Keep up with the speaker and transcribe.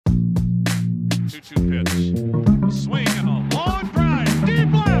2-2 pitch. A swing and a long drive. Deep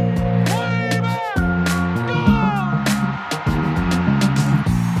left. Way back.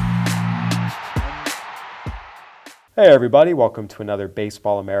 Hey everybody, welcome to another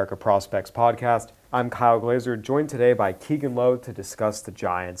Baseball America Prospects podcast. I'm Kyle Glazer, joined today by Keegan Lowe to discuss the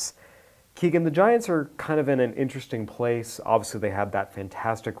Giants. Keegan, the Giants are kind of in an interesting place. Obviously, they had that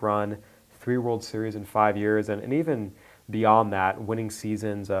fantastic run, 3 World Series in 5 years, and even beyond that, winning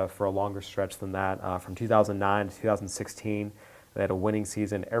seasons for a longer stretch than that. From 2009 to 2016, they had a winning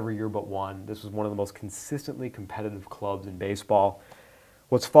season every year but one. This was one of the most consistently competitive clubs in baseball.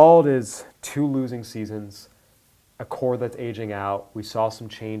 What's followed is 2 losing seasons, a core that's aging out. We saw some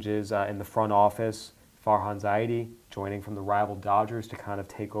changes in the front office. Farhan Zaidi joining from the rival Dodgers to kind of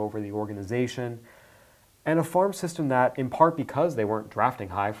take over the organization. And a farm system that, in part because they weren't drafting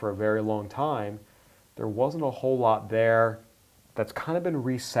high for a very long time, there wasn't a whole lot there. That's kind of been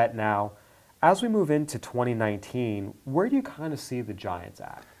reset now. As we move into 2019, where do you kind of see the Giants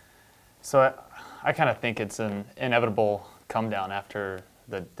at? So I kind of think it's an inevitable come down after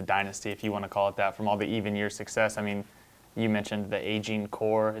the dynasty, if you want to call it that, from all the even year success. I mean, you mentioned the aging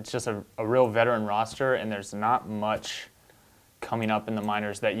core. It's just a real veteran roster, and there's not much coming up in the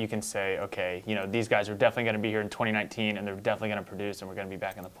minors that you can say, okay, you know, these guys are definitely going to be here in 2019, and they're definitely going to produce, and we're going to be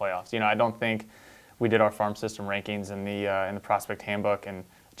back in the playoffs. You know, I don't think we did our farm system rankings in the prospect handbook, and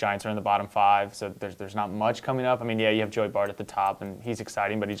Giants are in the bottom 5, so there's not much coming up. I mean, yeah, you have Joey Bart at the top, and he's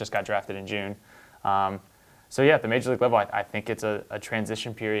exciting, but he just got drafted in June. So yeah, at the major league level, I think it's a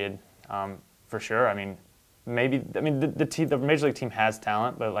transition period for sure. I mean, the major league team has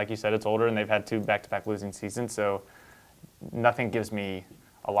talent, but like you said, it's older and they've had 2 back-to-back losing seasons. So nothing gives me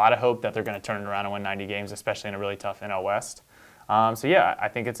a lot of hope that they're going to turn it around and win 90 games, especially in a really tough NL West. So yeah, I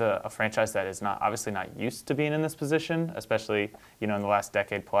think it's a franchise that is obviously not used to being in this position, especially in the last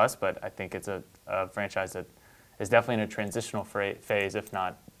decade plus. But I think it's a franchise that is definitely in a transitional phase,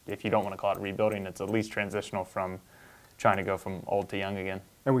 if you don't want to call it rebuilding, it's at least transitional from trying to go from old to young again.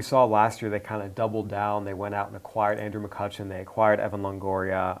 And we saw last year they kind of doubled down. They went out and acquired Andrew McCutchen. They acquired Evan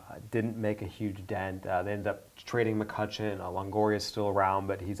Longoria. Didn't make a huge dent. They ended up trading McCutchen. Longoria's still around,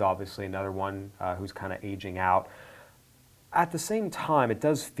 but he's obviously another one who's kind of aging out. At the same time, it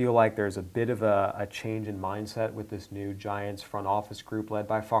does feel like there's a bit of a change in mindset with this new Giants front office group led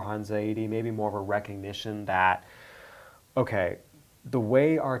by Farhan Zaidi. Maybe more of a recognition that, okay, the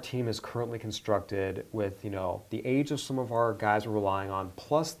way our team is currently constructed with, the age of some of our guys we're relying on,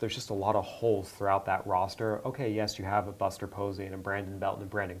 plus there's just a lot of holes throughout that roster. Okay, yes, you have a Buster Posey and a Brandon Belton and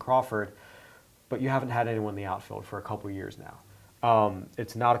Brandon Crawford, but you haven't had anyone in the outfield for a couple of years now.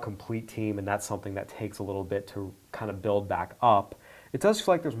 It's not a complete team, and that's something that takes a little bit to kind of build back up. It does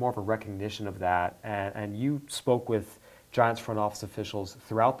feel like there's more of a recognition of that, and you spoke with Giants front office officials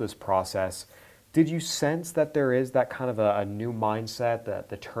throughout this process. Did you sense that there is that kind of a new mindset,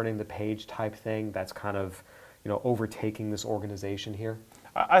 the turning the page type thing that's kind of, overtaking this organization here?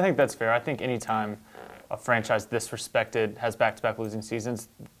 I think that's fair. I think anytime a franchise this respected has back-to-back losing seasons,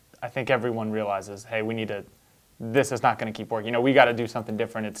 I think everyone realizes, hey, this is not going to keep working. We got to do something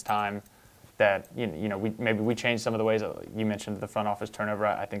different. It's time that, we change some of the ways. You mentioned the front office turnover.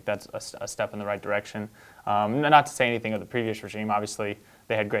 I think that's a step in the right direction. Not to say anything of the previous regime. Obviously,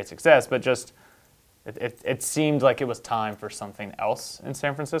 they had great success, but just It seemed like it was time for something else in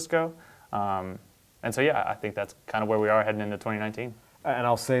San Francisco. And so, yeah, I think that's kind of where we are heading into 2019. And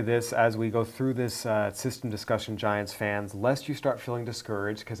I'll say this as we go through this system discussion, Giants fans, lest you start feeling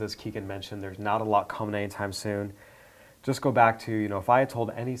discouraged, because as Keegan mentioned, there's not a lot coming anytime soon. Just go back to, if I had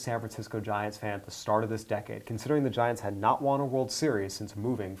told any San Francisco Giants fan at the start of this decade, considering the Giants had not won a World Series since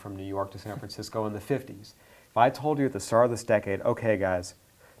moving from New York to San Francisco in the 50s, if I told you at the start of this decade, okay, guys,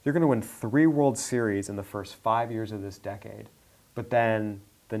 you're going to win 3 World Series in the first 5 years of this decade, but then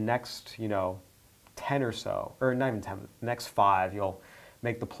the next, 10 or so, or not even 10, the next 5, you'll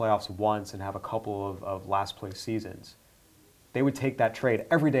make the playoffs once and have a couple of last place seasons. They would take that trade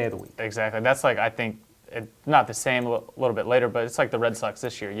every day of the week. Exactly. That's like, I think, not the same a little bit later, but it's like the Red Sox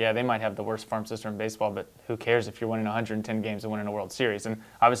this year. Yeah, they might have the worst farm system in baseball, but who cares if you're winning 110 games and winning a World Series? And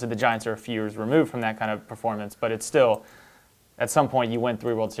obviously the Giants are a few years removed from that kind of performance, but it's still, at some point, you win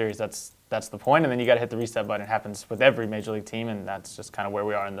 3 World Series. That's the point, and then you got to hit the reset button. It happens with every major league team, and that's just kind of where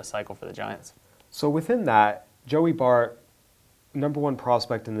we are in the cycle for the Giants. So within that, Joey Bart, number 1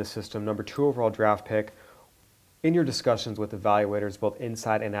 prospect in this system, number 2 overall draft pick. In your discussions with evaluators, both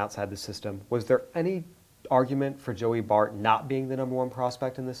inside and outside the system, was there any argument for Joey Bart not being the number 1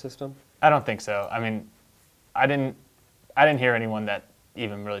 prospect in this system? I don't think so. I mean, I didn't hear anyone that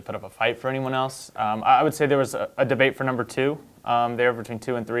even really put up a fight for anyone else. I would say there was a debate for number 2 there between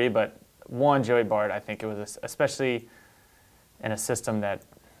 2 and 3, but one, Joey Bart, I think it was especially in a system that,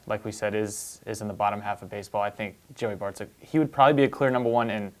 like we said, is in the bottom half of baseball. I think Joey Bart's he would probably be a clear number one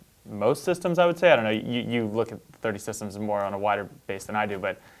in most systems, I would say. I don't know. You look at 30 systems more on a wider base than I do,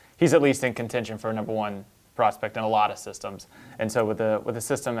 but he's at least in contention for a number one prospect in a lot of systems. And so with the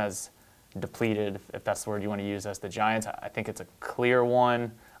system as depleted, if that's the word you want to use, as the Giants, I think it's a clear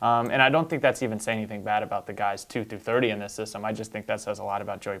one. And I don't think that's even saying anything bad about the guys 2 through 30 in this system. I just think that says a lot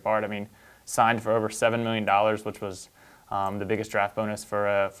about Joey Bart. I mean, signed for over $7 million, which was the biggest draft bonus for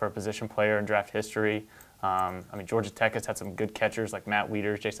a position player in draft history. I mean, Georgia Tech has had some good catchers like Matt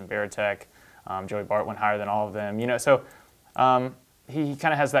Wieters, Jason Varitek. Joey Bart went higher than all of them. So he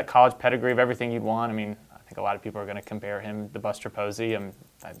kind of has that college pedigree of everything you'd want. I mean, I think a lot of people are going to compare him to Buster Posey, and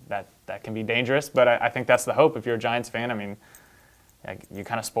that can be dangerous. But I think that's the hope if you're a Giants fan. I mean, you're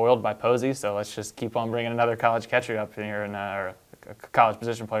kind of spoiled by Posey, so let's just keep on bringing another college catcher up here, or a college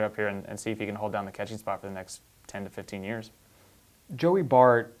position player up here, and see if he can hold down the catching spot for the next 10 to 15 years. Joey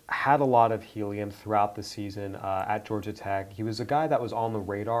Bart had a lot of helium throughout the season at Georgia Tech. He was a guy that was on the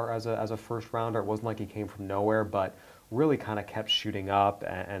radar as a first rounder. It wasn't like he came from nowhere, but really kind of kept shooting up,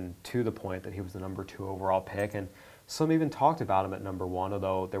 and to the point that he was the number 2 overall pick. And some even talked about him at number 1,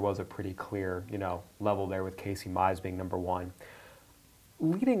 although there was a pretty clear level there with Casey Mize being number 1.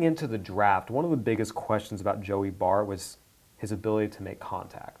 Leading into the draft, one of the biggest questions about Joey Bart was his ability to make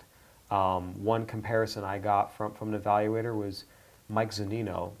contact. One comparison I got from an evaluator was Mike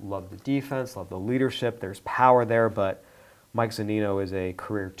Zunino. Loved the defense, loved the leadership. There's power there, but Mike Zunino is a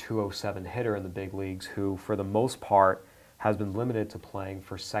career 207 hitter in the big leagues who, for the most part, has been limited to playing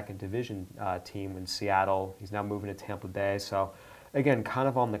for second division team in Seattle. He's now moving to Tampa Bay. So, again, kind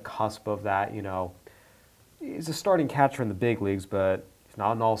of on the cusp of that, he's a starting catcher in the big leagues, but he's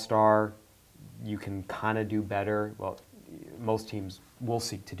not an all-star. You can kind of do better. Well, most teams will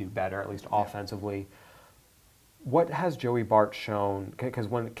seek to do better, at least offensively. What has Joey Bart shown? Because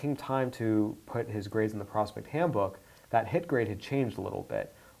when it came time to put his grades in the prospect handbook, that hit grade had changed a little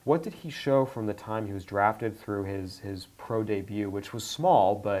bit. What did he show from the time he was drafted through his pro debut, which was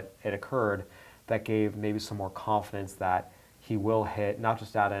small, but it occurred, that gave maybe some more confidence that he will hit not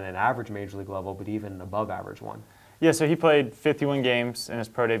just at an average major league level, but even an above average one? Yeah, so he played 51 games in his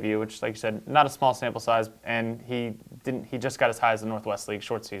pro debut, which, like you said, not a small sample size, and he just got as high as the Northwest League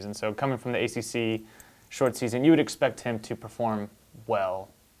short season. So coming from the ACC short season, you would expect him to perform well,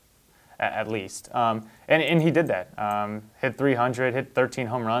 at least. And he did that. Hit 300, hit 13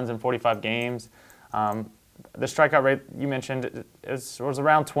 home runs in 45 games. The strikeout rate you mentioned was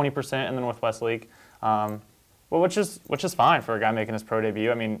around 20% in the Northwest League, which is fine for a guy making his pro debut.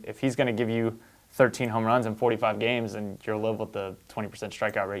 I mean, if he's going to give you 13 home runs in 45 games, and you'll live with the 20%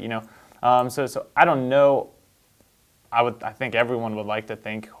 strikeout rate, So I don't know. I think everyone would like to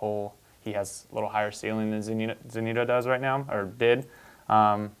think he has a little higher ceiling than Zunino does right now, or did.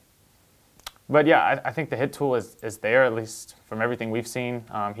 But yeah, I think the hit tool is there, at least from everything we've seen.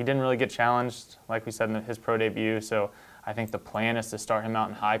 He didn't really get challenged, like we said, in his pro debut. So I think the plan is to start him out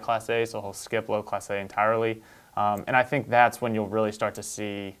in high Class A, so he'll skip low Class A entirely. And I think that's when you'll really start to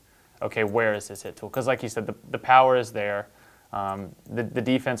see, okay, where is his hit tool? Because like you said, the power is there. The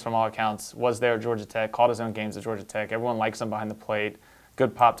defense, from all accounts, was there at Georgia Tech, called his own games at Georgia Tech. Everyone likes him behind the plate.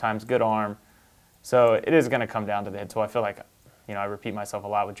 Good pop times, good arm. So it is going to come down to the hit tool. I feel like, I repeat myself a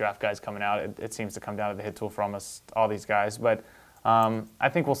lot with draft guys coming out. It seems to come down to the hit tool for almost all these guys. But I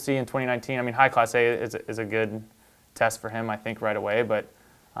think we'll see in 2019. I mean, high Class A is a good test for him, I think, right away. But,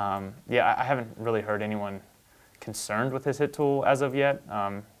 yeah, I haven't really heard anyone concerned with his hit tool as of yet.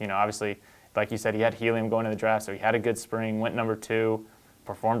 Obviously, like you said, he had helium going to the draft, so he had a good spring, went number 2,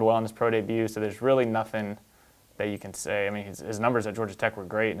 performed well in his pro debut. So there's really nothing that you can say. I mean, his numbers at Georgia Tech were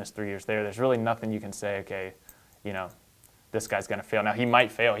great in his 3 years there. There's really nothing you can say, okay, this guy's going to fail. Now, he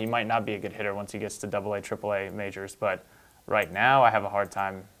might fail. He might not be a good hitter once he gets to AA, AAA majors. But right now, I have a hard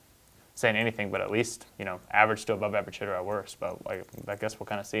time saying anything but at least, average to above average hitter at worst. But I guess we'll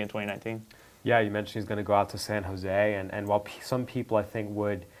kind of see in 2019. Yeah, you mentioned he's going to go out to San Jose. And while some people, I think,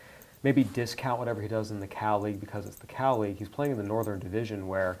 would maybe discount whatever he does in the Cal League because it's the Cal League, he's playing in the Northern Division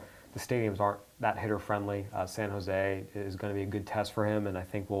where the stadiums aren't that hitter-friendly. San Jose is going to be a good test for him, and I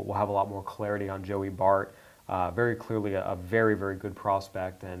think we'll have a lot more clarity on Joey Bart. Very clearly a very, very good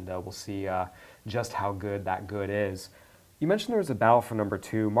prospect, and we'll see just how good that good is. You mentioned there was a battle for number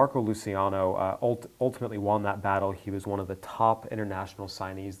 2. Marco Luciano ultimately won that battle. He was one of the top international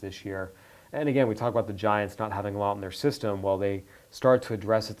signees this year. And again, we talk about the Giants not having a lot in their system. Well, they started to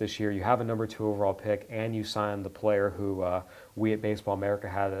address it this year. You have a number 2 overall pick, and you signed the player who we at Baseball America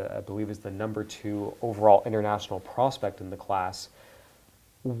had, I believe, is the number 2 overall international prospect in the class.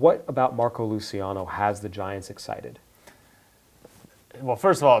 What about Marco Luciano has the Giants excited? Well,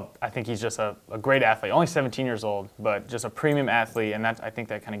 first of all, I think he's just a great athlete. Only 17 years old, but just a premium athlete, and I think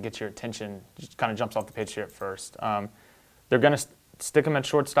that kind of gets your attention. Just kind of jumps off the page here at first. They're going to stick him at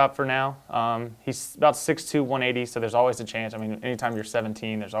shortstop for now. He's about 6'2", 180, so there's always a chance. I mean, anytime you're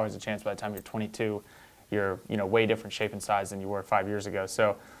 17, there's always a chance by the time you're 22, you're way different shape and size than you were 5 years ago.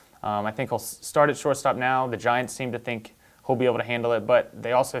 So I think he'll start at shortstop now. The Giants seem to think he'll be able to handle it, but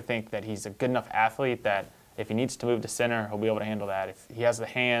they also think that he's a good enough athlete that if he needs to move to center, he'll be able to handle that. If he has the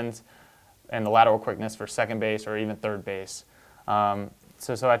hands and the lateral quickness for second base or even third base.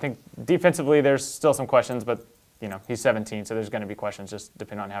 So I think defensively there's still some questions, but he's 17, so there's going to be questions just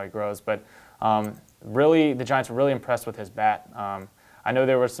depending on how he grows. But really, the Giants were really impressed with his bat. I know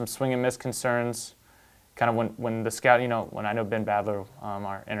there were some swing and miss concerns kind of when the scout, when I know Ben Badler,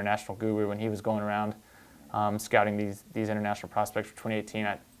 our international guru, when he was going around scouting these international prospects for 2018,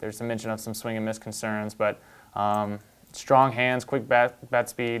 there's some mention of some swing and miss concerns, but strong hands, quick bat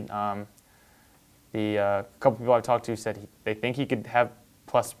speed. The couple people I've talked to said they think he could have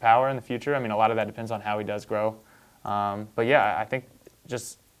plus power in the future. I mean, a lot of that depends on how he does grow. But yeah, I think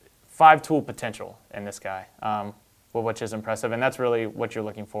just 5-tool potential in this guy, which is impressive. And that's really what you're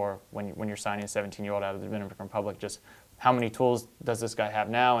looking for when you're signing a 17-year-old out of the Dominican Republic. Just how many tools does this guy have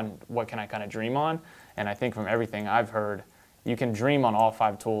now, and what can I kind of dream on? And I think from everything I've heard, you can dream on all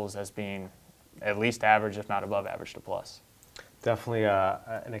 5 tools as being at least average, if not above average to plus. Definitely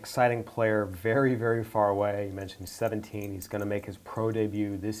an exciting player, very, very far away. You mentioned he's 17. He's going to make his pro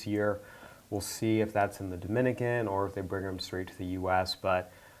debut this year. We'll see if that's in the Dominican or if they bring him straight to the U.S.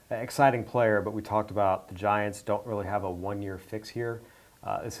 But an exciting player, but we talked about the Giants don't really have a one-year fix here.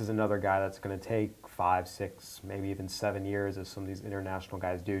 This is another guy that's going to take 5, 6, maybe even 7 years, as some of these international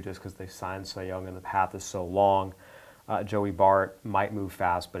guys do, just because they signed so young and the path is so long. Joey Bart might move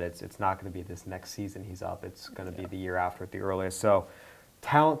fast, but it's not going to be this next season he's up. It's going to be the year after at the earliest. So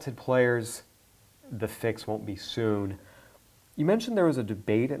talented players, the fix won't be soon. You mentioned there was a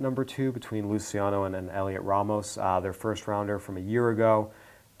debate at number 2 between Luciano and Elliot Ramos, their first rounder from a year ago.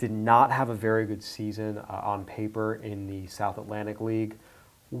 Did not have a very good season on paper in the South Atlantic League.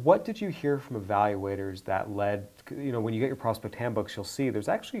 What did you hear from evaluators that led, when you get your prospect handbooks, you'll see there's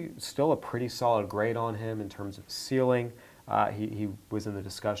actually still a pretty solid grade on him in terms of ceiling. He was in the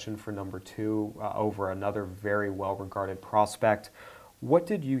discussion for number 2 over another very well-regarded prospect. What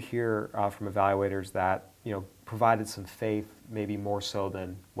did you hear from evaluators that, provided some faith, maybe more so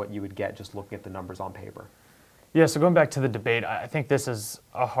than what you would get just looking at the numbers on paper? Yeah, so going back to the debate, I think this is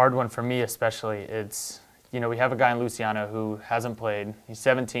a hard one for me especially. It's, we have a guy in Luciano who hasn't played. He's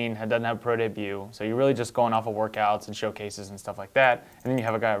 17, doesn't have a pro debut, so you're really just going off of workouts and showcases and stuff like that. And then you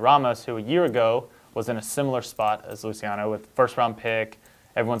have a guy, Ramos, who a year ago was in a similar spot as Luciano with first-round pick.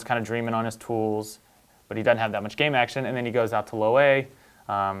 Everyone's kind of dreaming on his tools, but he doesn't have that much game action. And then he goes out to low A.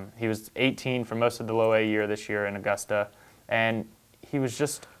 He was 18 for most of the low A year this year in Augusta, and he was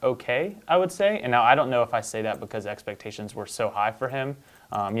just okay, I would say. And now I don't know if I say that because expectations were so high for him.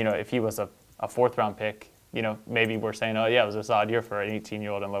 If he was a 4th-round pick, maybe we're saying, oh yeah, it was a solid year for an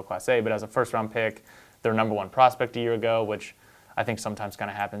 18-year-old in low Class A. But as a first-round pick, their number 1 prospect a year ago, which I think sometimes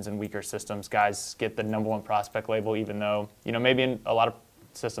kind of happens in weaker systems. Guys get the number 1 prospect label, even though maybe in a lot of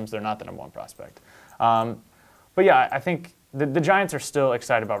systems they're not the number 1 prospect. But yeah, I think the Giants are still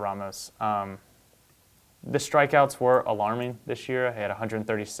excited about Ramos. The strikeouts were alarming this year. He had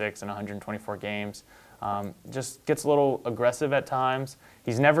 136 in 124 games. Just gets a little aggressive at times.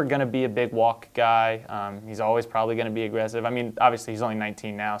 He's never going to be a big walk guy. He's always probably going to be aggressive. I mean, obviously he's only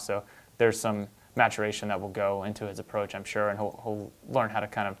 19 now, so there's some maturation that will go into his approach, I'm sure, and he'll learn how to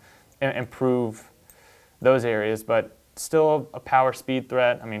kind of improve those areas. But still a power speed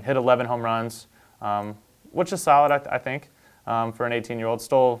threat. I mean, hit 11 home runs, which is solid, I think, for an 18-year-old.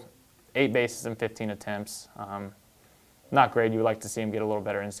 Stole 8 bases in 15 attempts. Not great. You would like to see him get a little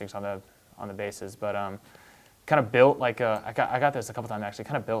better instincts on the bases, but kind of built like I got this a couple times actually.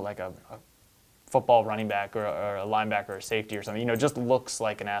 Kind of built like a football running back or a linebacker or a safety or something. Just looks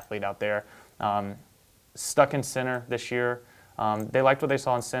like an athlete out there. Stuck in center this year. They liked what they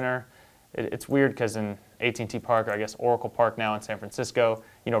saw in center. It's weird because in AT&T Park, or I guess Oracle Park now in San Francisco,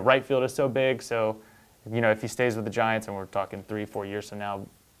 right field is so big. So, if he stays with the Giants, and we're talking 3-4 years from now,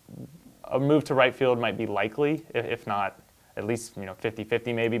 a move to right field might be likely, if not at least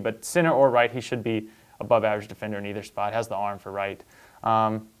 50-50 maybe. But center or right, he should be above average defender in either spot. Has the arm for right.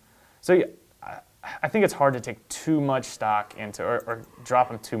 So yeah, I think it's hard to take too much stock into or drop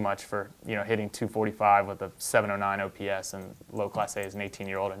him too much for hitting 245 with a 709 OPS and low Class A as an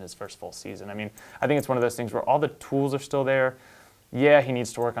 18-year-old in his first full season. I mean, I think it's one of those things where all the tools are still there. yeah, he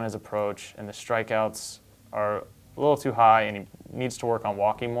needs to work on his approach, and the strikeouts are a little too high, and he needs to work on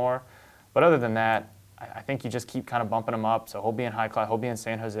walking more. But other than that, I think you just keep kind of bumping him up. So he'll be in high class, he'll be in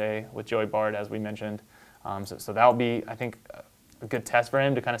San Jose with Joey Bart, as we mentioned. So that'll be, I think, a good test for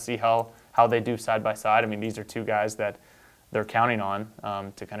him to kind of see how they do side by side. I mean, these are two guys that they're counting on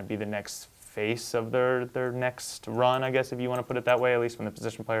to kind of be the next face of their next run, I guess, if you want to put it that way, at least from the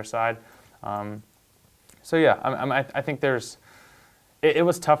position player side. So yeah, I think there's. It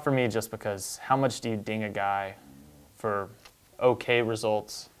was tough for me just because how much do you ding a guy for okay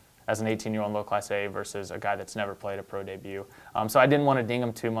results as an 18-year-old in low Class A versus a guy that's never played a pro debut? So I didn't want to ding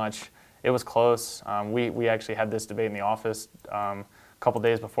him too much. It was close. We actually had this debate in the office a couple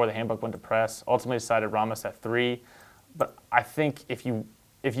days before the handbook went to press. Ultimately decided Ramos at 3. But I think if you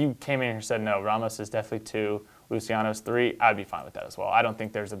came in here and said, no, Ramos is definitely 2, Luciano's 3, I'd be fine with that as well. I don't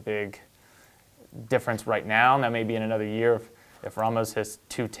think there's a big difference right now. Now maybe in another year if Ramos hits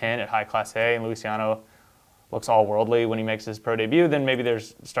 210 at high Class A and Luciano looks all worldly when he makes his pro debut, then maybe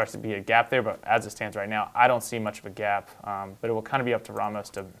there's starts to be a gap there. But as it stands right now, I don't see much of a gap. But it will kind of be up to Ramos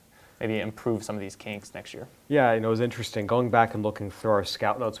to maybe improve some of these kinks next year. Yeah, it was interesting. Going back and looking through our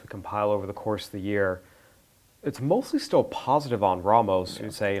scout notes we compile over the course of the year, it's mostly still positive on Ramos. You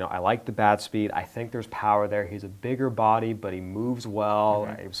say, I like the bat speed. I think there's power there. He's a bigger body, but he moves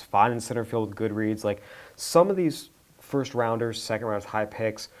well. He was fine in center field with good reads. Like some of these first rounders, second rounders, high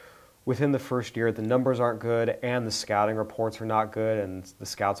picks, within the first year, the numbers aren't good and the scouting reports are not good, and the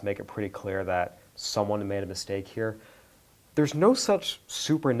scouts make it pretty clear that someone made a mistake here. There's no such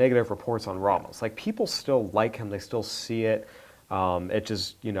super negative reports on Ramos. Like people still like him. They still see it. It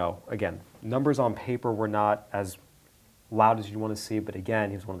just, again, numbers on paper were not as loud as you want to see, but again,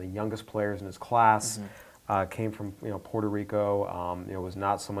 he was one of the youngest players in his class. Came from Puerto Rico. Was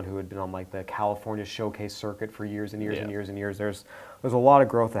not someone who had been on like the California showcase circuit for years and years and years and years. There's a lot of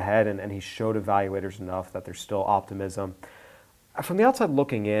growth ahead, and he showed evaluators enough that there's still optimism. From the outside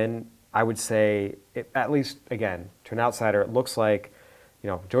looking in, I would say, at least again to an outsider, it looks like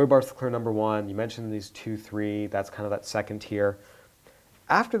Joey Bart's the clear number 1. You mentioned these 2, 3. That's kind of that second tier.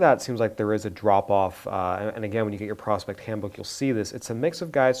 After that, it seems like there is a drop off. And again, when you get your prospect handbook, you'll see this. It's a mix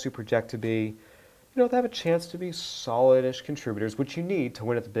of guys who project to be. They have a chance to be solid-ish contributors, which you need to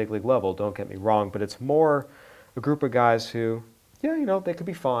win at the big league level, don't get me wrong, but it's more a group of guys who, they could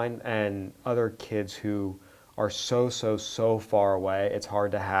be fine, and other kids who are so far away, it's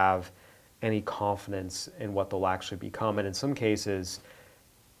hard to have any confidence in what they'll actually become. And in some cases,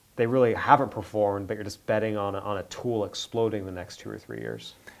 they really haven't performed, but you're just betting on a tool exploding the next 2 or 3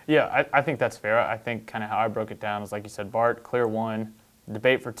 years. Yeah, I think that's fair. I think kind of how I broke it down is like you said, Bart, clear 1,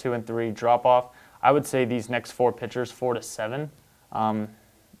 debate for 2 and 3, drop off. I would say these next 4 pitchers, 4 to 7,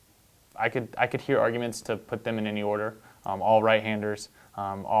 I could hear arguments to put them in any order. All right-handers,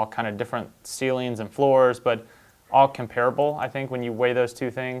 all kind of different ceilings and floors, but all comparable, I think, when you weigh those two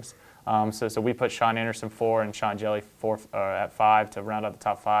things. So we put Sean Anderson 4 and Sean Jelly at 5 to round out the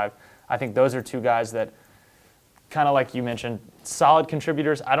top 5. I think those are 2 guys that, kind of like you mentioned, solid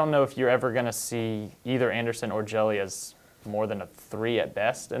contributors. I don't know if you're ever going to see either Anderson or Jelly as more than a 3 at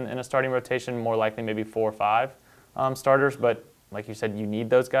best in a starting rotation, more likely maybe 4 or 5 starters. But like you said, you need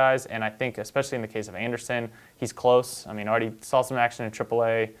those guys. And I think especially in the case of Anderson, he's close. I mean, already saw some action in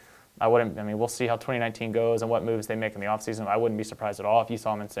AAA. We'll see how 2019 goes and what moves they make in the offseason. I wouldn't be surprised at all if you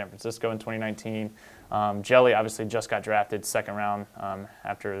saw him in San Francisco in 2019. Jelly obviously just got drafted second round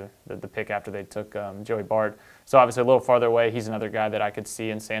after the pick after they took Joey Bart. So obviously a little farther away. He's another guy that I could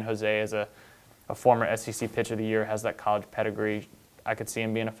see in San Jose as a former SEC Pitch of the Year, has that college pedigree. I could see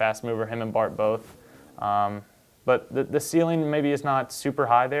him being a fast mover, him and Bart both. But the ceiling maybe is not super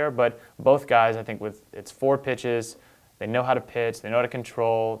high there, but both guys, I think it's 4 pitches, they know how to pitch, they know how to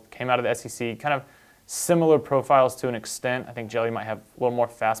control, came out of the SEC, kind of similar profiles to an extent. I think Jelly might have a little more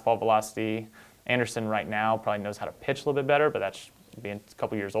fastball velocity. Anderson right now probably knows how to pitch a little bit better, but that's being a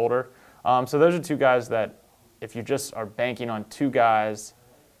couple years older. So those are 2 guys that if you just are banking on 2 guys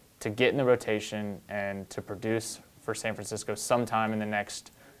to get in the rotation and to produce for San Francisco sometime in the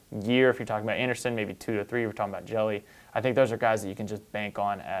next year, if you're talking about Anderson, maybe 2 to 3, we're talking about Jelly. I think those are guys that you can just bank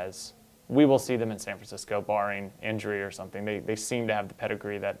on as we will see them in San Francisco, barring injury or something. They seem to have the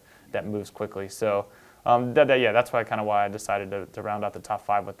pedigree that moves quickly. So that's why I decided to round out the top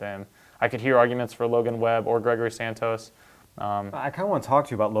 5 with them. I could hear arguments for Logan Webb or Gregory Santos. I kind of want to talk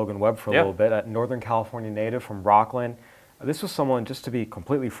to you about Logan Webb for a little bit. A Northern California native from Rockland. This was someone, just to be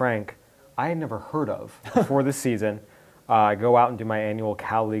completely frank, I had never heard of before this season. I go out and do my annual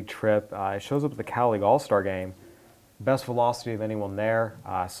Cal League trip. It shows up at the Cal League All-Star game. Best velocity of anyone there.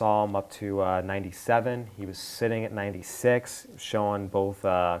 I saw him up to 97. He was sitting at 96, showing both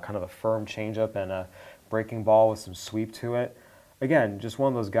kind of a firm changeup and a breaking ball with some sweep to it. Again, just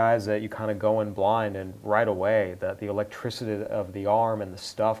one of those guys that you kind of go in blind, and right away that the electricity of the arm and the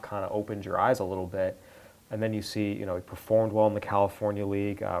stuff kind of opened your eyes a little bit. And then you see, he performed well in the California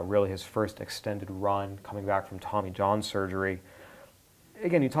League, really his first extended run coming back from Tommy John surgery.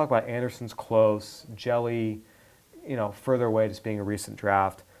 Again, you talk about Anderson's close, Jelly, further away, just being a recent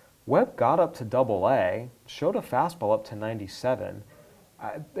draft. Webb got up to Double-A, showed a fastball up to 97.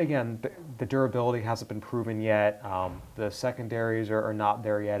 Again, the durability hasn't been proven yet. The secondaries are not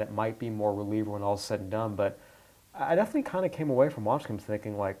there yet. It might be more reliever when all's said and done, but I definitely kind of came away from watching him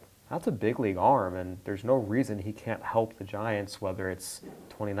thinking, that's a big league arm, and there's no reason he can't help the Giants, whether it's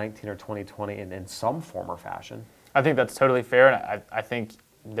 2019 or 2020, in some form or fashion. I think that's totally fair, and I think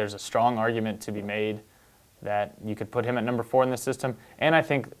there's a strong argument to be made that you could put him at number 4 in the system. And I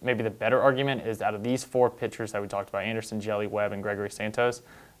think maybe the better argument is out of these 4 pitchers that we talked about, Anderson, Jelly, Webb, and Gregory Santos,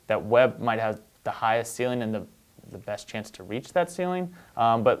 that Webb might have the highest ceiling and the best chance to reach that ceiling.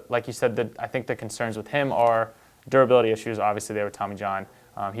 But like you said, I think the concerns with him are durability issues. Obviously, they were Tommy John.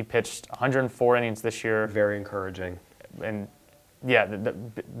 He pitched 104 innings this year. Very encouraging. And yeah, the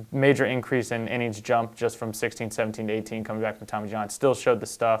major increase in innings jump just from 16, 17 to 18 coming back from Tommy John. Still showed the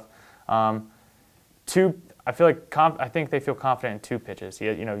stuff. I think they feel confident in 2 pitches.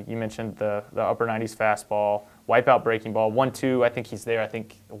 You mentioned the upper 90s fastball, wipeout breaking ball, 1-2. I think he's there. I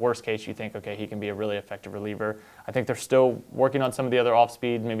think worst case you think, okay, he can be a really effective reliever. I think they're still working on some of the other off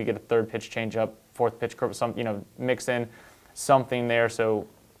speed. Maybe get a 3rd pitch change up, 4th pitch curve, mix in something there so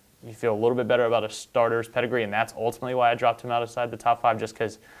you feel a little bit better about a starter's pedigree. And that's ultimately why I dropped him outside the top 5, just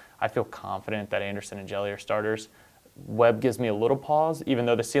because I feel confident that Anderson and Jelly are starters. Webb gives me a little pause, even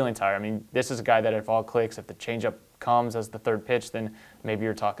though the ceiling's higher. I mean, this is a guy that if all clicks, if the changeup comes as the 3rd pitch, then maybe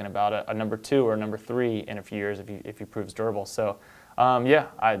you're talking about a number 2 or a number 3 in a few years if he proves durable. So,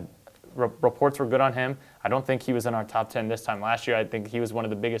 reports were good on him. I don't think he was in our top 10 this time last year. I think he was one of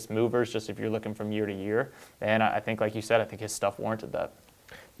the biggest movers, just if you're looking from year to year. And I think, like you said, I think his stuff warranted that.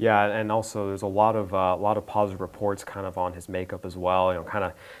 Yeah, and also there's a lot of positive reports kind of on his makeup as well. Kind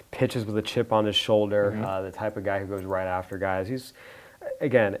of pitches with a chip on his shoulder, the type of guy who goes right after guys. He's,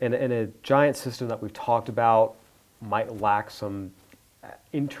 again, in a Giant system that we've talked about, might lack some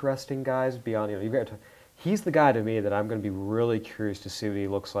interesting guys beyond. He's the guy to me that I'm going to be really curious to see what he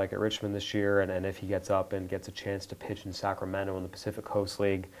looks like at Richmond this year, and if he gets up and gets a chance to pitch in Sacramento in the Pacific Coast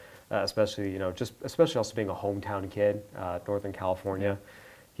League, especially also being a hometown kid, Northern California. Yeah.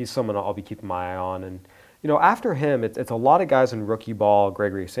 He's someone I'll be keeping my eye on. And, after him, it's a lot of guys in rookie ball: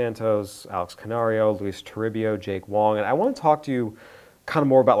 Gregory Santos, Alex Canario, Luis Toribio, Jake Wong. And I want to talk to you kind of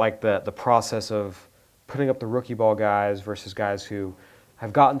more about the process of putting up the rookie ball guys versus guys who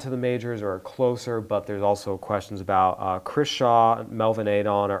have gotten to the majors or are closer, but there's also questions about Chris Shaw, Melvin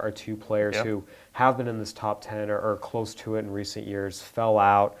Adon are 2 players who have been in this top 10 or close to it in recent years, fell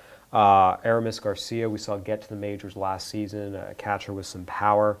out. Aramis Garcia, we saw get to the majors last season, a catcher with some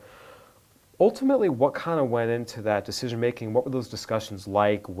power. Ultimately, what kind of went into that decision-making? What were those discussions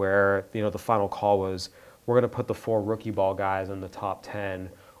like where, the final call was, we're going to put the 4 rookie ball guys in the top 10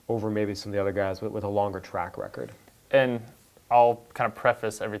 over maybe some of the other guys with a longer track record? And I'll kind of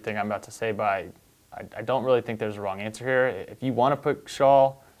preface everything I'm about to say by I don't really think there's a wrong answer here. If you want to put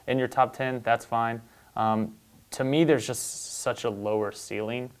Shaw in your top 10, that's fine. To me, there's just such a lower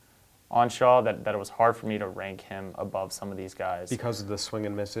ceiling on Shaw that it was hard for me to rank him above some of these guys. Because of the swing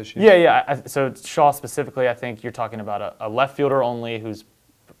and miss issue? Yeah. So Shaw specifically, I think you're talking about a left fielder only who's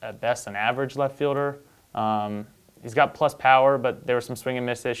at best an average left fielder. He's got plus power, but there were some swing and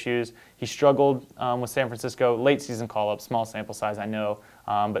miss issues. He struggled with San Francisco, late season call-up, small sample size, I know,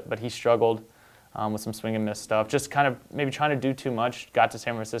 but he struggled with some swing and miss stuff. Just kind of maybe trying to do too much. Got to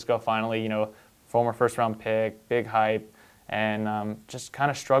San Francisco finally, former first-round pick, big hype, and just kind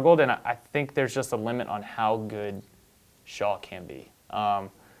of struggled. And I think there's just a limit on how good Shaw can be.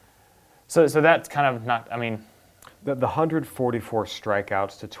 So that's kind of not, The 144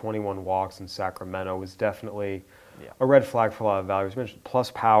 strikeouts to 21 walks in Sacramento was definitely a red flag for a lot of values. You mentioned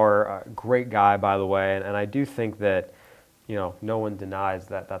plus power, great guy, by the way, and I do think that, no one denies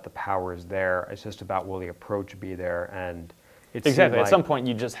that the power is there. It's just about will the approach be there, and it's exactly. At some point,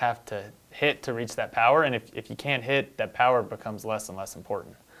 you just have to hit to reach that power, and if you can't hit, that power becomes less and less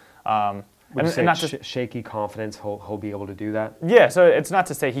important. Would you say shaky confidence he'll be able to do that? Yeah, so it's not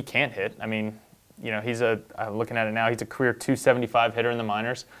to say he can't hit. He's I'm looking at it now, he's a career 275 hitter in the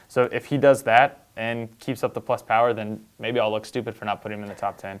minors. So if he does that, and keeps up the plus power, then maybe I'll look stupid for not putting him in the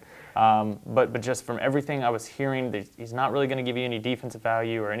top 10. But just from everything I was hearing, he's not really going to give you any defensive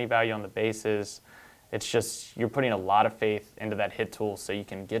value or any value on the bases. It's just you're putting a lot of faith into that hit tool so you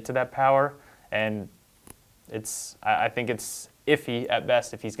can get to that power. And I think it's iffy at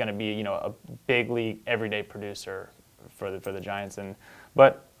best if he's going to be a big league everyday producer for the Giants.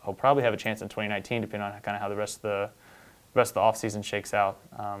 But he'll probably have a chance in 2019 depending on kind of how the rest of the offseason shakes out.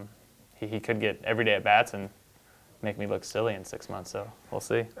 He could get everyday at bats and make me look silly in 6 months. So we'll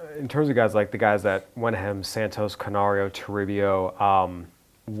see. In terms of guys like the guys that went him, Santos, Canario, Toribio,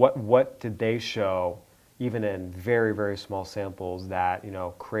 what did they show, even in very, very small samples, that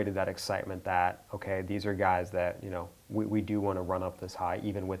created that excitement that, okay, these are guys that we do want to run up this high,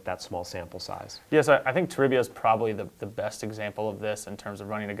 even with that small sample size? Yes, I think Toribio is probably the best example of this in terms of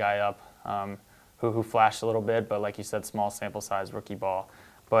running a guy up who flashed a little bit, but like you said, small sample size, rookie ball.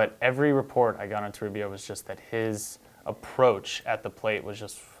 But every report I got on Toribio was just that his approach at the plate was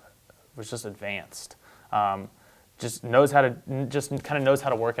just advanced. Just kind of knows how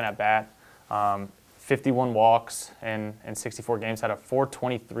to work an at bat. 51 walks in 64 games, had a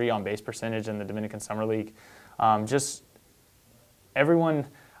 423 on base percentage in the Dominican Summer League. Just everyone,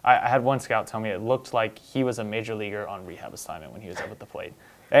 I had one scout tell me it looked like he was a major leaguer on rehab assignment when he was up at the plate.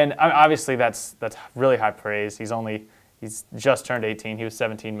 And obviously that's really high praise. He's just turned 18. He was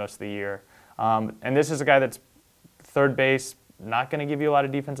 17 most of the year. And this is a guy that's third base, not going to give you a lot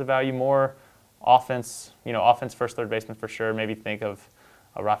of defensive value, more offense, offense first third baseman for sure. Maybe think of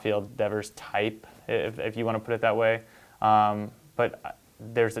a Rafael Devers type, if you want to put it that way. But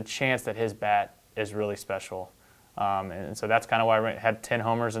there's a chance that his bat is really special. And so that's kind of why I had 10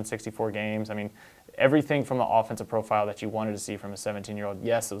 homers in 64 games. I mean, everything from the offensive profile that you wanted to see from a 17-year-old.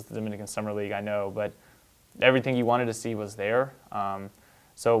 Yes, it was the Dominican Summer League, I know, but everything you wanted to see was there.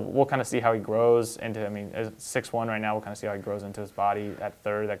 So we'll kind of see how he grows into, 6'1" right now, we'll kind of see how he grows into his body at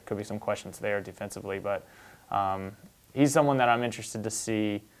third. There could be some questions there defensively, but he's someone that I'm interested to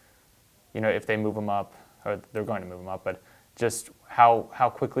see, if they move him up, or they're going to move him up, but just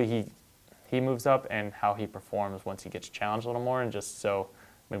how quickly he moves up and how he performs once he gets challenged a little more, and just so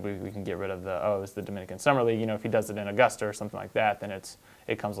maybe we can get rid of it's the Dominican Summer League. If he does it in Augusta or something like that, then it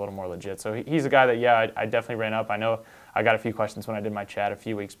comes a little more legit. So he's a guy that, I definitely ran up. I know I got a few questions when I did my chat a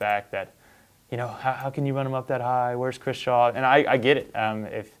few weeks back that, how can you run him up that high? Where's Chris Shaw? And I get it.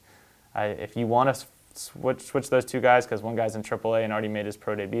 If you want to switch those two guys, because one guy's in AAA and already made his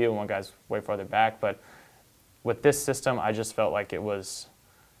pro debut, and one guy's way farther back. But with this system, I just felt like it was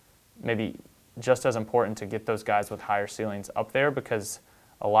maybe just as important to get those guys with higher ceilings up there, because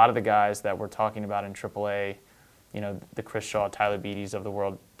a lot of the guys that we're talking about in AAA, the Chris Shaw, Tyler Beattys of the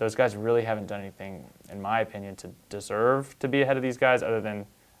world, those guys really haven't done anything, in my opinion, to deserve to be ahead of these guys, other than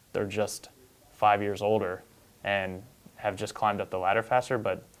they're just 5 years older and have just climbed up the ladder faster,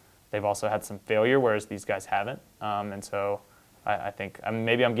 but they've also had some failure, whereas these guys haven't. And so I think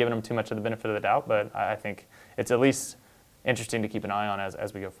maybe I'm giving them too much of the benefit of the doubt, but I think it's at least interesting to keep an eye on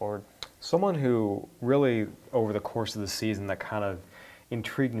as we go forward. Someone who really, over the course of the season, that kind of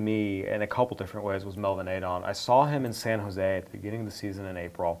intrigued me in a couple different ways was Melvin Adon. I saw him in San Jose at the beginning of the season in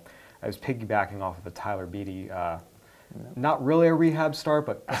April. I was piggybacking off of a Tyler Beatty, not really a rehab start,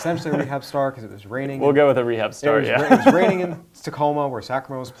 but essentially a rehab start because it was raining. We'll go with a rehab start, It was raining in Tacoma where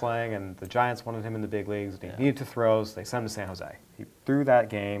Sacramento was playing, and the Giants wanted him in the big leagues. He needed to throw, so they sent him to San Jose. He threw that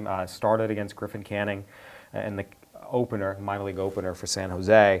game, started against Griffin Canning in the minor league opener for San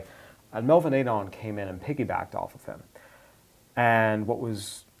Jose. And Melvin Adon came in and piggybacked off of him. And what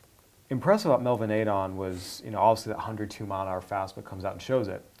was impressive about Melvin Adon was, obviously that 102 mile an hour fastball comes out and shows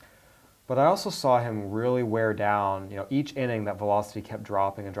it. But I also saw him really wear down, each inning that velocity kept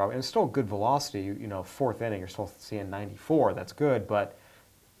dropping and dropping. And it's still good velocity, fourth inning, you're still seeing 94, that's good. But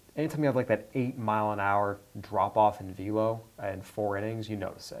anytime you have like that 8 mile an hour drop off in velo in 4 innings, you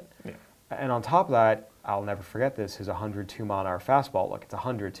notice it. Yeah. And on top of that, I'll never forget this, his 102 mile an hour fastball. Look, it's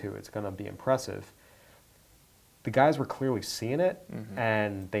 102, it's going to be impressive. The guys were clearly seeing it,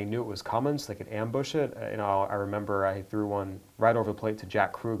 and they knew it was coming, so they could ambush it. I remember I threw one right over the plate to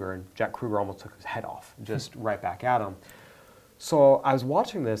Jack Kruger, and Jack Kruger almost took his head off, just right back at him. So I was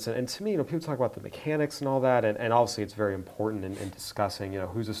watching this, and to me, people talk about the mechanics and all that, and obviously it's very important in discussing,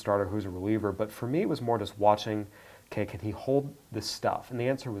 who's a starter, who's a reliever. But for me, it was more just watching, okay, can he hold this stuff? And the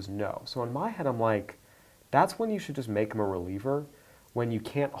answer was no. So in my head, I'm like, that's when you should just make him a reliever, when you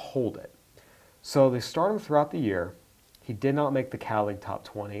can't hold it. So they started him throughout the year. He did not make the Cal League top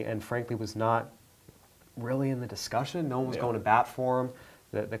 20, and frankly was not really in the discussion. No one was going to bat for him.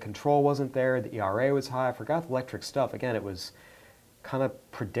 The control wasn't there. The ERA was high. I forgot the electric stuff. Again, it was kind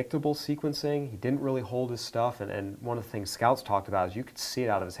of predictable sequencing. He didn't really hold his stuff, and one of the things scouts talked about is you could see it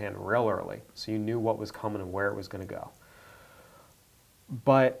out of his hand real early, so you knew what was coming and where it was going to go.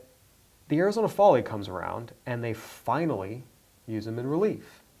 But the Arizona Fall League comes around, and they finally use him in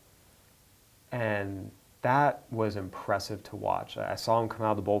relief. And that was impressive to watch. I saw him come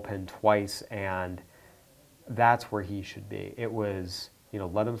out of the bullpen twice, and that's where he should be. It was,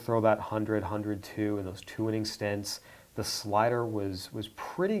 let him throw that 100, 102 in those 2-inning stints. The slider was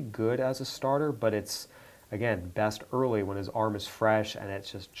pretty good as a starter, but it's, again, best early when his arm is fresh and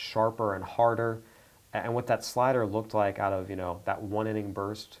it's just sharper and harder. And what that slider looked like out of, that 1-inning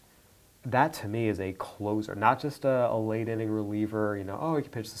burst, that to me is a closer, not just a late inning reliever, he can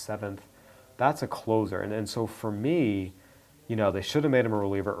pitch the 7th. That's a closer. And so for me, they should have made him a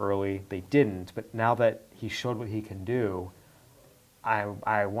reliever early. They didn't. But now that he showed what he can do,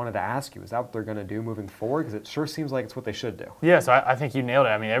 I wanted to ask you, is that what they're going to do moving forward? Because it sure seems like it's what they should do. Yeah, so I think you nailed it.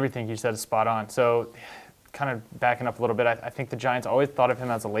 I mean, everything you said is spot on. So kind of backing up a little bit, I think the Giants always thought of him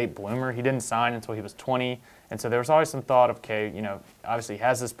as a late bloomer. He didn't sign until he was 20. And so there was always some thought of, okay, obviously he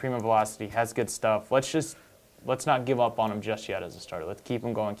has this prima velocity, has good stuff. Let's not give up on him just yet as a starter. Let's keep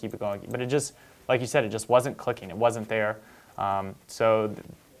him going, keep it going. But it just, like you said, it just wasn't clicking. It wasn't there. So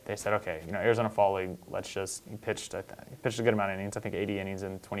they said, okay, Arizona Fall League, he pitched a good amount of innings, I think 80 innings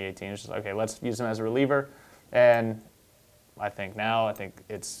in 2018. It's just, okay, let's use him as a reliever. And I think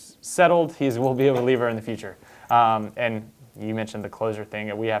it's settled. He will be a reliever in the future. And you mentioned the closer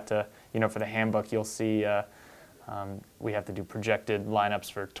thing. We have to, for the handbook, you'll see we have to do projected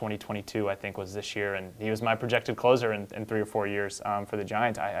lineups for 2022, I think was this year. And he was my projected closer in 3 or 4 years for the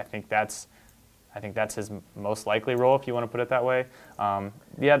Giants. I think that's his most likely role, if you want to put it that way.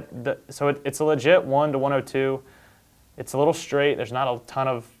 So it's a legit 1 to 102. It's a little straight. There's not a ton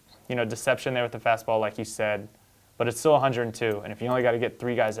of deception there with the fastball, like you said, but it's still 102. And if you only got to get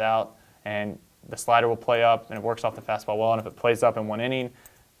 3 guys out, and the slider will play up, and it works off the fastball well, and if it plays up in 1 inning,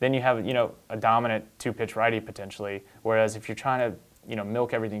 then you have a dominant 2-pitch righty potentially. Whereas if you're trying to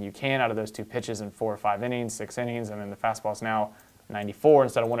milk everything you can out of those 2 pitches in 4 or 5 innings, 6 innings, and then the fastball's now 94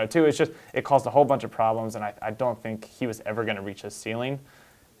 instead of 102. It caused a whole bunch of problems, and I don't think he was ever going to reach his ceiling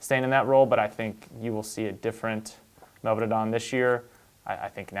staying in that role, but I think you will see a different Melvin Adon this year. I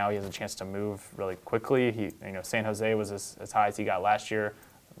think now he has a chance to move really quickly. San Jose was as high as he got last year.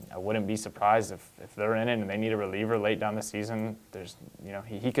 I wouldn't be surprised if they're in it and they need a reliever late down the season. There's,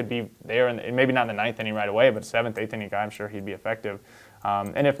 he could be there, and maybe not in the 9th inning right away, but 7th, 8th inning guy, I'm sure he'd be effective.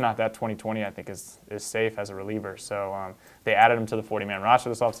 And if not, that 2020 I think is safe as a reliever. So they added him to the 40-man roster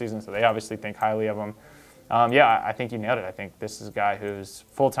this offseason, so they obviously think highly of him. I think you nailed it. I think this is a guy who's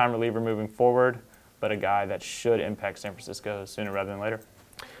full-time reliever moving forward, but a guy that should impact San Francisco sooner rather than later.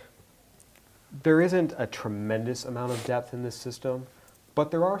 There isn't a tremendous amount of depth in this system, but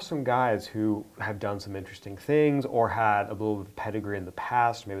there are some guys who have done some interesting things or had a little bit of pedigree in the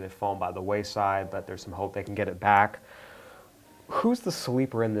past. Maybe they've fallen by the wayside, but there's some hope they can get it back. Who's the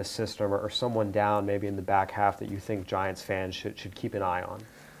sleeper in this system, or someone down maybe in the back half that you think Giants fans should keep an eye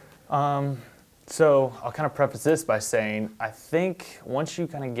on? So I'll kind of preface this by saying I think once you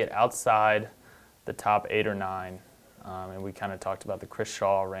kind of get outside the top 8 or 9, and we kind of talked about the Chris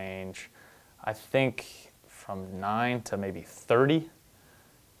Shaw range, I think from 9 to maybe 30,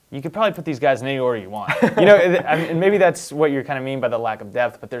 you could probably put these guys in any order you want. And maybe that's what you kind of mean by the lack of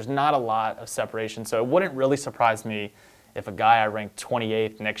depth, but there's not a lot of separation. So it wouldn't really surprise me if a guy I ranked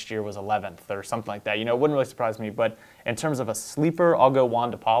 28th next year was 11th or something like that. It wouldn't really surprise me. But in terms of a sleeper, I'll go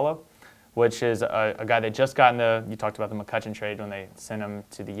Juan DePaulo, which is a guy that just got you talked about the McCutchen trade when they sent him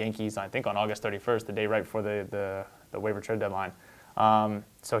to the Yankees, I think on August 31st, the day right before the waiver trade deadline.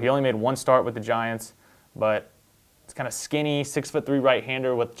 So he only made 1 start with the Giants, but it's kind of skinny, 6'3"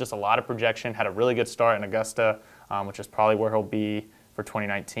 right-hander with just a lot of projection. Had a really good start in Augusta, which is probably where he'll be for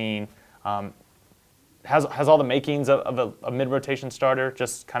 2019. Has all the makings of a mid-rotation starter.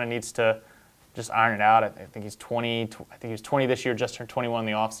 Just kind of needs to just iron it out. I think he's 20. I think he was 20 this year. Just turned 21 in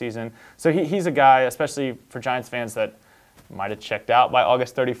the offseason. So he's a guy, especially for Giants fans, that might have checked out by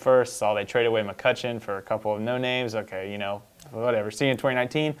August 31st. Saw they traded away McCutchen for a couple of no names. Okay, whatever. See you in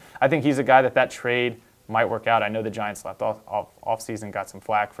 2019. I think he's a guy that trade might work out. I know the Giants left off season, got some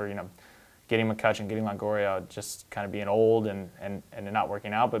flack for getting McCutchen, getting Longoria, just kind of being old and not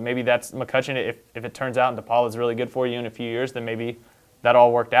working out. But maybe that's McCutchen. If it turns out and DePaul is really good for you in a few years, then maybe that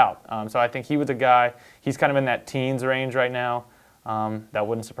all worked out. So I think he was a guy. He's kind of in that teens range right now. That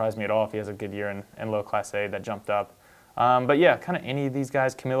wouldn't surprise me at all if he has a good year in low Class A that jumped up. But yeah, kind of any of these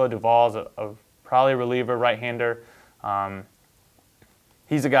guys. Camilo Duval's a probably a reliever, right-hander.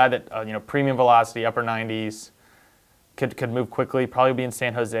 He's a guy that premium velocity, upper 90s. could move quickly, probably be in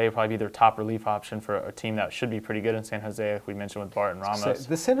San Jose, probably be their top relief option for a team that should be pretty good in San Jose, like we mentioned with Bart and Ramos.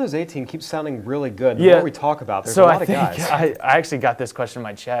 The San Jose team keeps sounding really good. The Yeah. more we talk about, there's So a lot I of think guys. I actually got this question in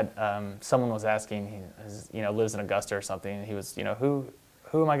my chat. Someone was asking, he lives in Augusta or something, and he was, who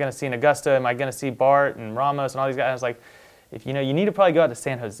am I going to see in Augusta? Am I going to see Bart and Ramos and all these guys? I was like, if you need to probably go out to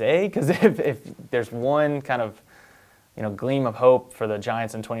San Jose, because if there's one kind of gleam of hope for the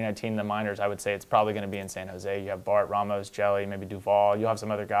Giants in 2019 in the minors, I would say it's probably going to be in San Jose. You have Bart, Ramos, Jelly, maybe Duvall. You'll have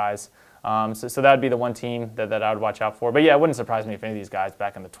some other guys. So that would be the one team that I would watch out for. But yeah, it wouldn't surprise me if any of these guys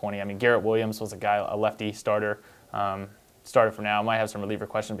back in the 20. I mean, Garrett Williams was a lefty starter. Starter for now. Might have some reliever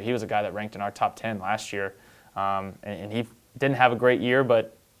questions, but he was a guy that ranked in our top 10 last year. And he didn't have a great year,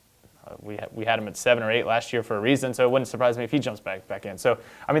 but we had him at 7 or 8 last year for a reason, so it wouldn't surprise me if he jumps back in. So,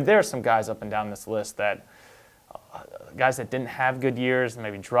 I mean, there are some guys up and down this list that guys that didn't have good years,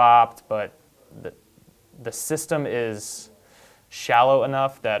 maybe dropped, but the system is shallow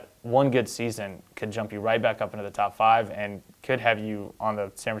enough that one good season could jump you right back up into the top 5 and could have you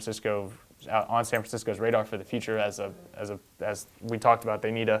on San Francisco's radar for the future. As we talked about,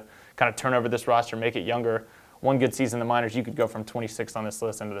 they need to kind of turn over this roster, make it younger. One good season in the minors, you could go from 26th on this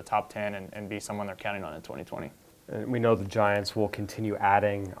list into the top 10 and be someone they're counting on in 2020. And we know the Giants will continue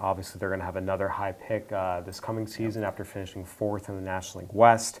adding. Obviously, they're going to have another high pick this coming season after finishing 4th in the National League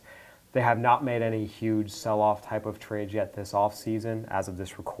West. They have not made any huge sell-off type of trades yet this offseason as of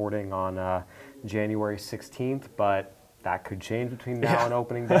this recording on January 16th, but that could change between now and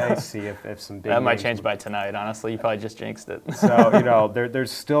opening day. See if some big that might change by tonight, honestly. You probably just jinxed it. So,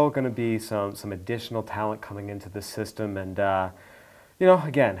 there's still going to be some additional talent coming into the system. And,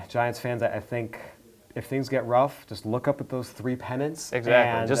 again, Giants fans, I think if things get rough, just look up at those 3 pennants.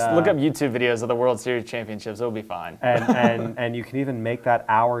 Exactly. And, just look up YouTube videos of the World Series championships. It'll be fine. And you can even make that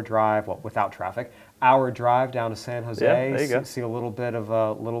hour drive, without traffic, hour drive down to San Jose. Yeah, there you go. See a little bit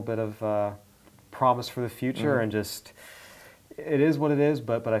of promise for the future, and just it is what it is.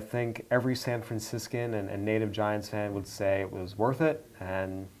 But I think every San Franciscan and native Giants fan would say it was worth it,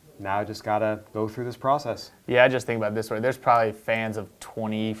 and now I just got to go through this process. Yeah, I just think about it this way. There's probably fans of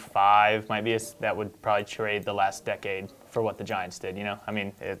 25 that would probably trade the last decade for what the Giants did, I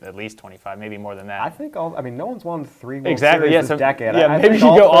mean, at least 25, maybe more than that. I think no one's won 3 World exactly, Series yeah, this decade. Yeah, maybe you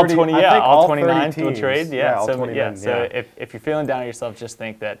go all 20, all 29 teams. to a trade. Yeah, all so 29, so if you're feeling down on yourself, just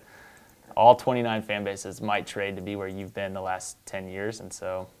think that all 29 fan bases might trade to be where you've been the last 10 years, and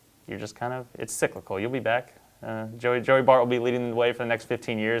so you're just it's cyclical. You'll be back. Joey Bart will be leading the way for the next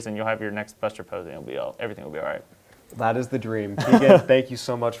 15 years, and you'll have your next Buster Posey. Everything will be all right. That is the dream. Keegan, thank you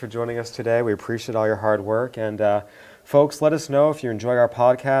so much for joining us today. We appreciate all your hard work. And folks, let us know if you enjoy our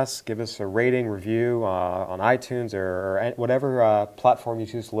podcast. Give us a rating, review on iTunes or whatever platform you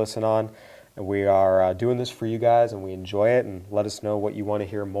choose to listen on. And we are doing this for you guys, and we enjoy it. And let us know what you want to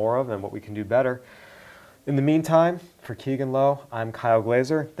hear more of and what we can do better. In the meantime, for Keegan Lowe, I'm Kyle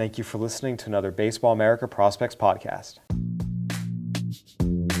Glazer. Thank you for listening to another Baseball America Prospects podcast.